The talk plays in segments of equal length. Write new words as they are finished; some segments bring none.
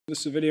This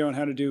is a video on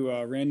how to do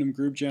a random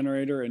group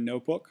generator in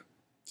Notebook.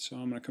 So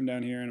I'm going to come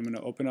down here and I'm going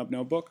to open up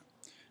Notebook.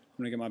 I'm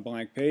going to get my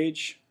blank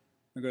page.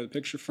 I'm going to go to the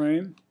picture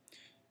frame,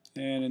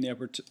 and in the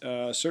upper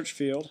search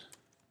field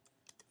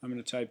I'm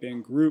going to type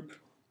in group,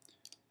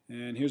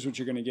 and here's what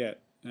you're going to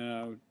get.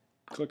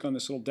 Click on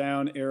this little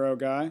down arrow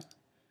guy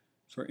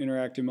for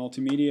interactive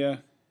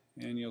multimedia,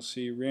 and you'll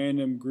see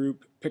random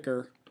group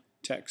picker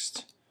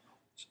text.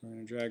 So we're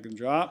going to drag and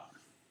drop.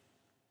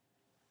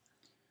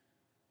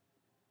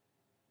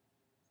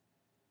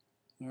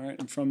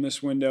 Alright, and from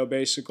this window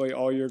basically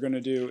all you're going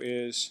to do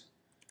is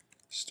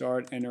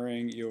start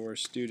entering your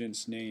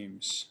students'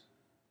 names.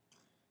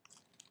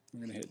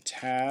 We're going to hit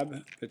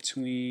tab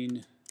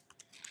between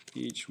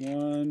each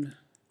one.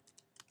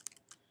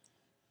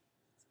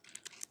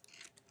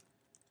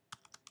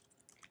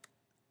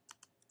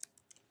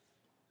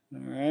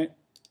 Alright,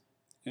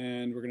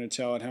 and we're going to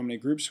tell it how many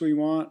groups we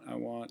want. I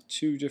want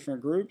 2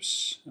 different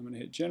groups. I'm going to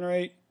hit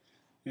generate,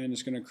 and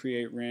it's going to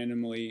create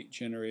randomly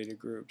generated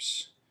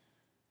groups.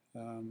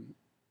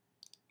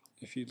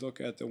 If you look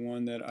at the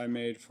one that I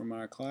made for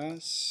my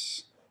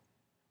class,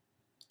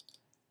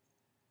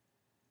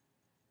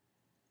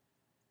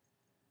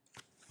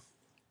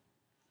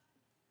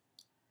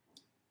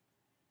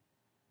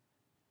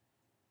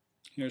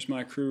 here's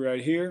my crew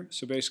right here.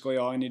 So basically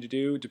all I need to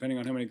do, depending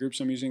on how many groups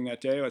I'm using that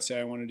day, let's say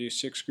I want to do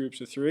 6 groups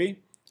of 3, I'm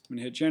going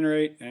to hit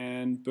generate,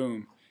 and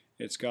boom,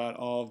 it's got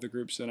all of the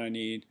groups that I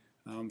need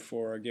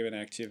for a given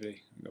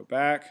activity. Go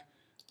back,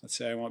 let's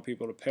say I want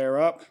people to pair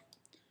up,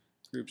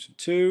 groups of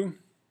 2,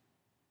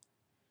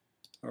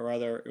 or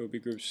rather it would be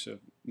groups of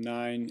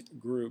 9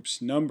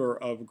 groups, number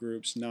of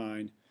groups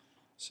 9.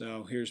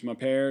 So here's my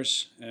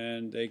pairs,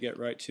 and they get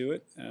right to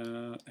it,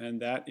 and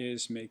that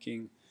is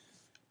making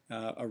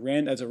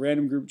as a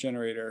random group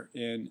generator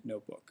in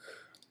Notebook.